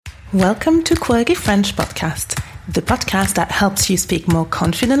Welcome to Quirky French Podcast, the podcast that helps you speak more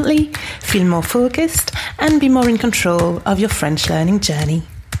confidently, feel more focused, and be more in control of your French learning journey.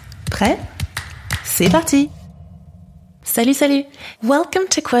 Prêt? C'est parti! Salut! Welcome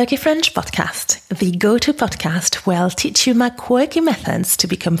to Quirky French Podcast, the go-to podcast where I'll teach you my quirky methods to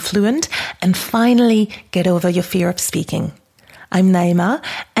become fluent and finally get over your fear of speaking. I'm Naima,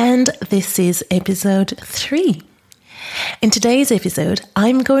 and this is episode 3. In today's episode,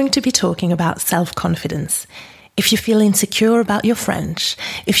 I'm going to be talking about self-confidence. If you feel insecure about your French,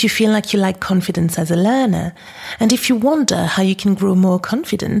 if you feel like you lack confidence as a learner, and if you wonder how you can grow more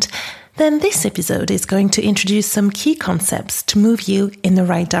confident, then this episode is going to introduce some key concepts to move you in the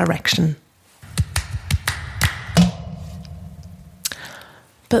right direction.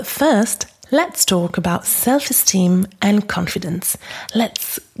 But first, let's talk about self-esteem and confidence.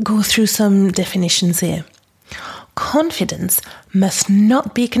 Let's go through some definitions here. Confidence must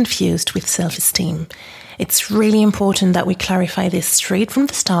not be confused with self-esteem. It's really important that we clarify this straight from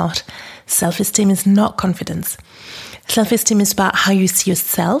the start. Self-esteem is not confidence. Self-esteem is about how you see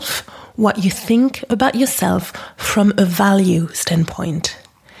yourself, what you think about yourself from a value standpoint.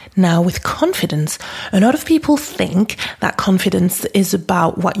 Now, with confidence, a lot of people think that confidence is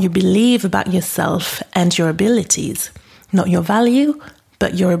about what you believe about yourself and your abilities. Not your value,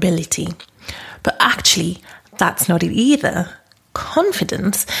 but your ability. But actually, that's not it either.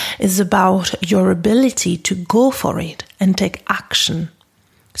 Confidence is about your ability to go for it and take action.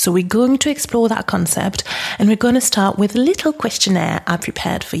 So we're going to explore that concept, and we're going to start with a little questionnaire I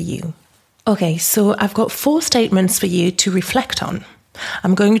prepared for you. Okay, so I've got 4 statements for you to reflect on.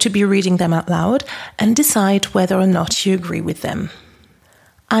 I'm going to be reading them out loud and decide whether or not you agree with them.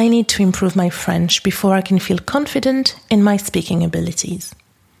 I need to improve my French before I can feel confident in my speaking abilities.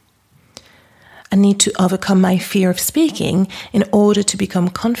 I need to overcome my fear of speaking in order to become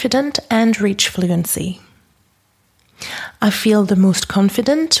confident and reach fluency. I feel the most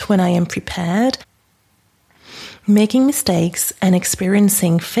confident when I am prepared. Making mistakes and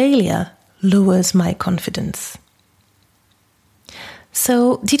experiencing failure lowers my confidence.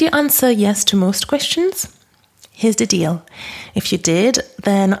 So, did you answer yes to most questions? Here's the deal. If you did,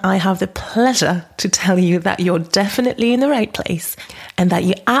 then I have the pleasure to tell you that you're definitely in the right place and that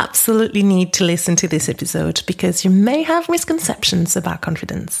you absolutely need to listen to this episode because you may have misconceptions about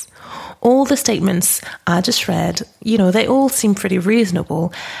confidence. All the statements I just read, they all seem pretty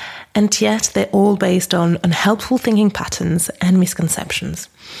reasonable, and yet they're all based on unhelpful thinking patterns and misconceptions.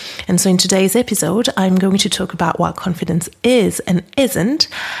 And so in today's episode, I'm going to talk about what confidence is and isn't,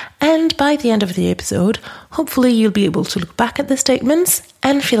 and by the end of the episode, hopefully you'll be able to look back at the statements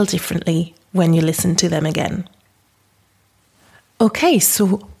and feel differently when you listen to them again. Okay,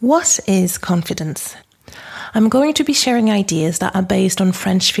 so what is confidence? I'm going to be sharing ideas that are based on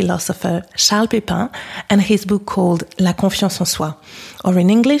French philosopher Charles Pépin and his book called La confiance en soi, or in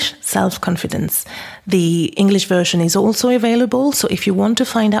English, self-confidence. The English version is also available, so if you want to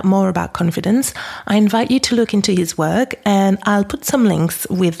find out more about confidence, I invite you to look into his work, and I'll put some links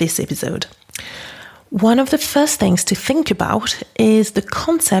with this episode. One of the first things to think about is the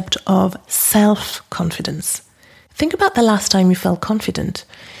concept of self-confidence. Think about the last time you felt confident.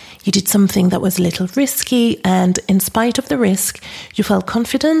 You did something that was a little risky, and in spite of the risk, you felt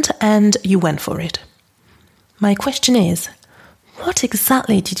confident and you went for it. My question is, what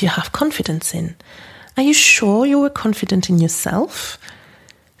exactly did you have confidence in? Are you sure you were confident in yourself?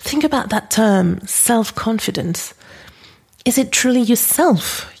 Think about that term, self-confidence. Is it truly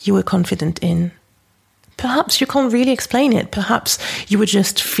yourself you were confident in? Perhaps you can't really explain it. Perhaps you were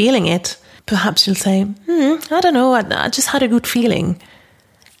just feeling it. Perhaps you'll say, I don't know, I just had a good feeling.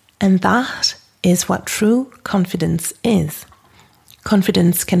 And that is what true confidence is.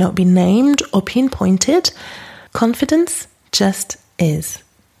 Confidence cannot be named or pinpointed. Confidence just is.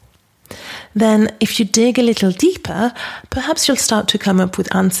 Then, if you dig a little deeper, perhaps you'll start to come up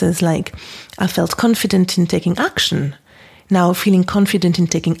with answers like, I felt confident in taking action. Now, feeling confident in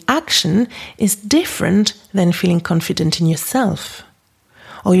taking action is different than feeling confident in yourself.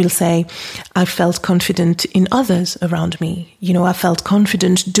 Or you'll say, I felt confident in others around me. I felt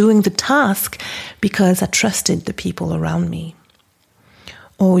confident doing the task because I trusted the people around me.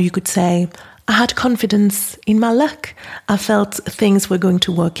 Or you could say, I had confidence in my luck. I felt things were going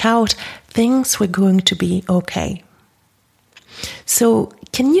to work out. Things were going to be okay. So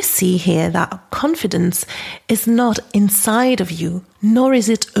can you see here that confidence is not inside of you, nor is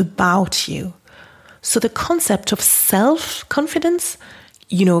it about you? So the concept of self-confidence,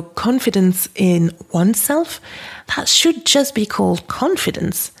 confidence in oneself, that should just be called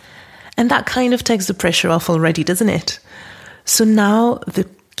confidence. And that kind of takes the pressure off already, doesn't it? So now the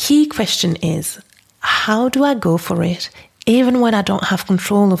key question is, how do I go for it even when I don't have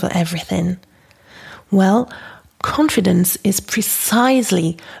control over everything? Well, confidence is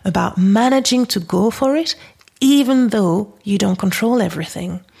precisely about managing to go for it even though you don't control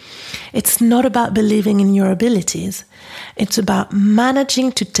everything. It's not about believing in your abilities. It's about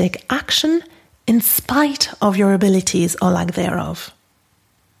managing to take action in spite of your abilities or lack thereof.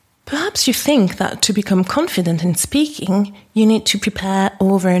 Perhaps you think that to become confident in speaking, you need to prepare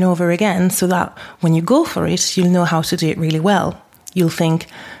over and over again so that when you go for it, you'll know how to do it really well. You'll think,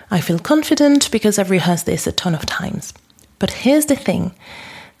 I feel confident because I've rehearsed this a ton of times. But here's the thing.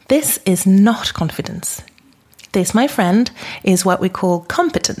 This is not confidence. This, my friend, is what we call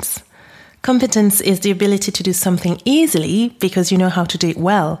competence. Competence is the ability to do something easily because you know how to do it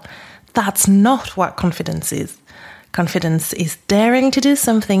well. That's not what confidence is. Confidence is daring to do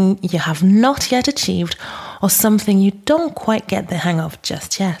something you have not yet achieved or something you don't quite get the hang of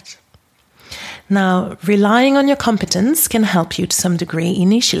just yet. Now, relying on your competence can help you to some degree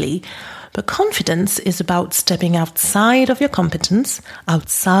initially, but confidence is about stepping outside of your competence,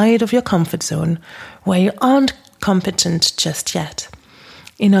 outside of your comfort zone, where you aren't competent just yet.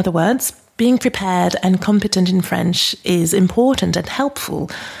 In other words, being prepared and competent in French is important and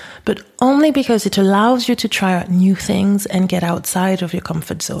helpful, but only because it allows you to try out new things and get outside of your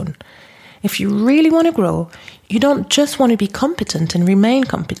comfort zone. If you really want to grow, you don't just want to be competent and remain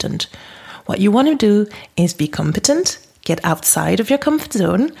competent. What you want to do is be competent, get outside of your comfort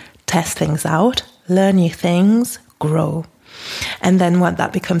zone, test things out, learn new things, grow. And then when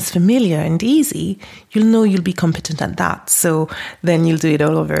that becomes familiar and easy, you'll know you'll be competent at that. So then you'll do it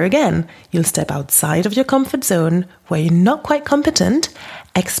all over again. You'll step outside of your comfort zone where you're not quite competent,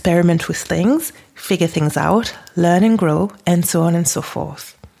 experiment with things, figure things out, learn and grow, and so on and so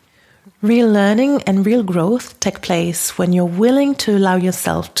forth. Real learning and real growth take place when you're willing to allow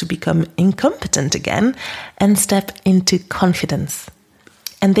yourself to become incompetent again and step into confidence.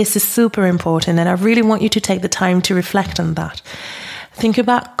 And this is super important, and I really want you to take the time to reflect on that. Think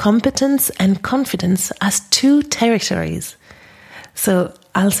about competence and confidence as two territories. So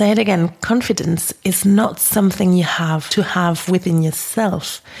I'll say it again, confidence is not something you have to have within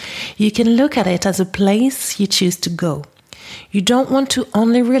yourself. You can look at it as a place you choose to go. You don't want to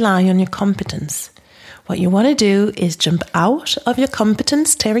only rely on your competence. What you want to do is jump out of your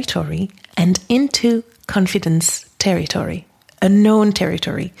competence territory and into confidence territory. A known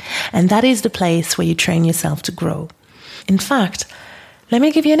territory, and that is the place where you train yourself to grow. In fact, let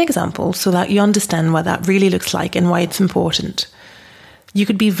me give you an example so that you understand what that really looks like and why it's important. You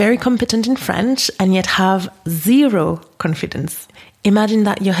could be very competent in French and yet have zero confidence. Imagine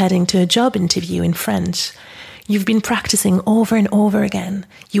that you're heading to a job interview in French. You've been practicing over and over again.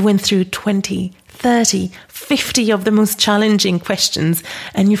 You went through 20, 30, 50 of the most challenging questions,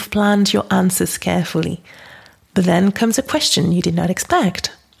 and you've planned your answers carefully. But then comes a question you did not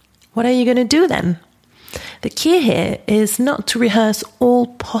expect. What are you going to do then? The key here is not to rehearse all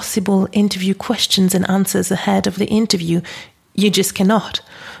possible interview questions and answers ahead of the interview. You just cannot.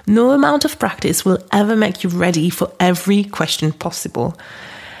 No amount of practice will ever make you ready for every question possible.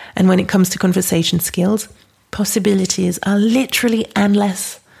 And when it comes to conversation skills, possibilities are literally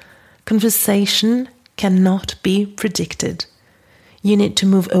endless. Conversation cannot be predicted. You need to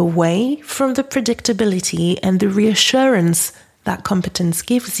move away from the predictability and the reassurance that competence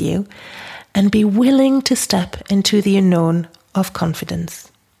gives you and be willing to step into the unknown of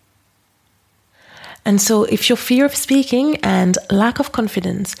confidence. And so if your fear of speaking and lack of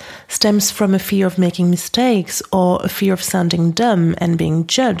confidence stems from a fear of making mistakes or a fear of sounding dumb and being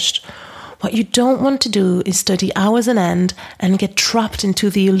judged, what you don't want to do is study hours on end and get trapped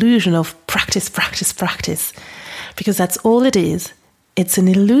into the illusion of practice, practice, practice, because that's all it is. It's an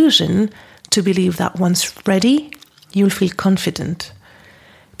illusion to believe that once ready, you'll feel confident.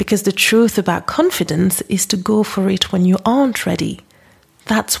 Because the truth about confidence is to go for it when you aren't ready.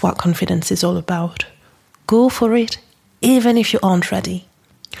 That's what confidence is all about. Go for it, even if you aren't ready.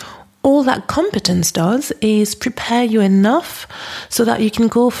 All that competence does is prepare you enough so that you can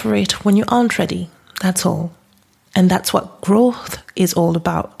go for it when you aren't ready. That's all. And that's what growth is all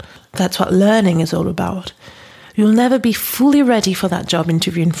about. That's what learning is all about. You'll never be fully ready for that job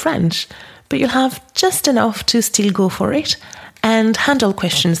interview in French, but you'll have just enough to still go for it and handle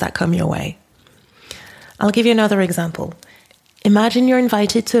questions that come your way. I'll give you another example. Imagine you're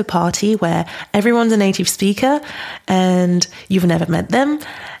invited to a party where everyone's a native speaker and you've never met them,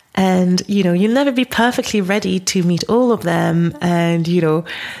 and you'll never be perfectly ready to meet all of them and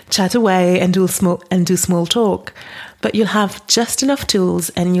chat away and do small talk, but you'll have just enough tools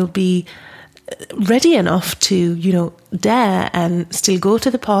and you'll be ready enough to, dare and still go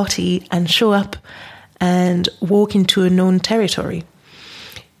to the party and show up and walk into a known territory.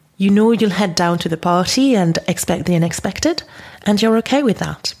 You'll head down to the party and expect the unexpected, and you're okay with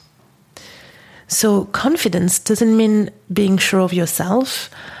that. So confidence doesn't mean being sure of yourself.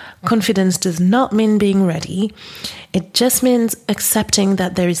 Confidence does not mean being ready. It just means accepting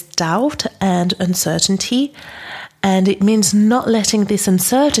that there is doubt and uncertainty, and it means not letting this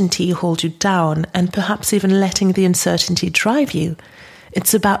uncertainty hold you down and perhaps even letting the uncertainty drive you.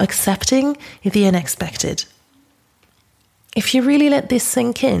 It's about accepting the unexpected. If you really let this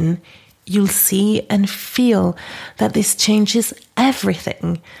sink in, you'll see and feel that this changes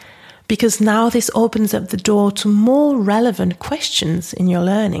everything, because now this opens up the door to more relevant questions in your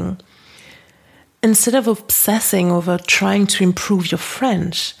learning. Instead of obsessing over trying to improve your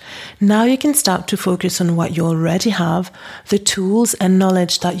French, now you can start to focus on what you already have, the tools and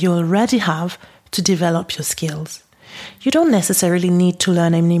knowledge that you already have to develop your skills. You don't necessarily need to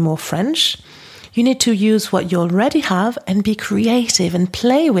learn any more French. You need to use what you already have and be creative and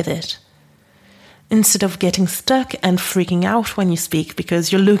play with it. Instead of getting stuck and freaking out when you speak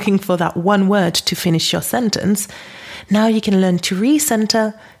because you're looking for that one word to finish your sentence, now you can learn to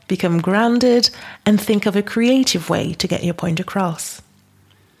recenter, become grounded, and think of a creative way to get your point across.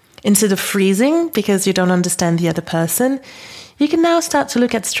 Instead of freezing because you don't understand the other person, you can now start to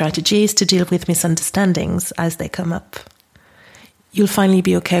look at strategies to deal with misunderstandings as they come up. You'll finally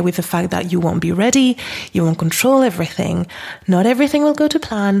be okay with the fact that you won't be ready, you won't control everything, not everything will go to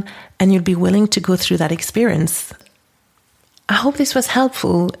plan, and you'll be willing to go through that experience. I hope this was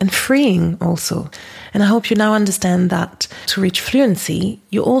helpful and freeing also, and I hope you now understand that to reach fluency,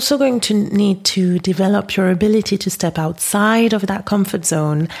 you're also going to need to develop your ability to step outside of that comfort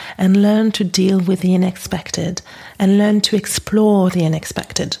zone and learn to deal with the unexpected and learn to explore the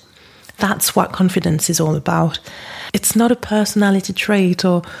unexpected. That's what confidence is all about. It's not a personality trait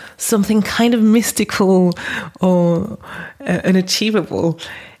or something kind of mystical or unachievable.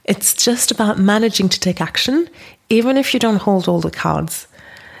 It's just about managing to take action, even if you don't hold all the cards.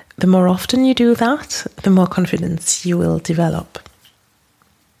 The more often you do that, the more confidence you will develop.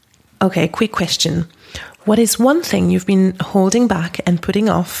 Okay, quick question. What is one thing you've been holding back and putting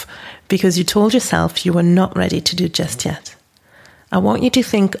off because you told yourself you were not ready to do just yet? I want you to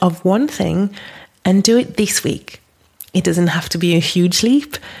think of one thing and do it this week. It doesn't have to be a huge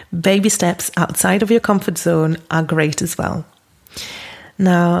leap. Baby steps outside of your comfort zone are great as well.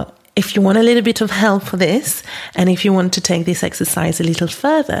 Now, if you want a little bit of help for this, and if you want to take this exercise a little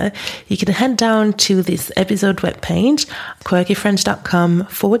further, you can head down to this episode webpage,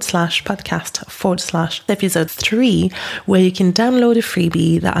 quirkyfrench.com/podcast/episode 3, where you can download a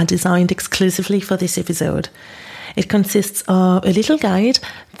freebie that I designed exclusively for this episode. It consists of a little guide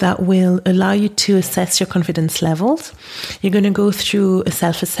that will allow you to assess your confidence levels. You're going to go through a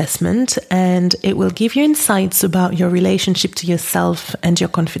self-assessment, and it will give you insights about your relationship to yourself and your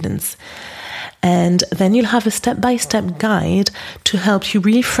confidence. And then you'll have a step-by-step guide to help you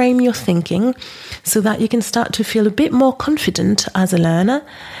reframe your thinking so that you can start to feel a bit more confident as a learner,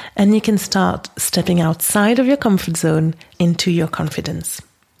 and you can start stepping outside of your comfort zone into your confidence.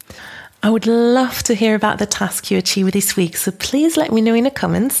 I would love to hear about the task you achieved this week, so please let me know in the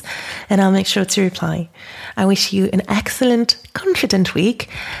comments and I'll make sure to reply. I wish you an excellent, confident week,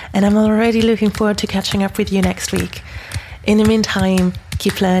 and I'm already looking forward to catching up with you next week. In the meantime,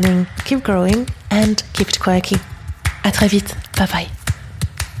 keep learning, keep growing, and keep it quirky. À très vite. Bye bye.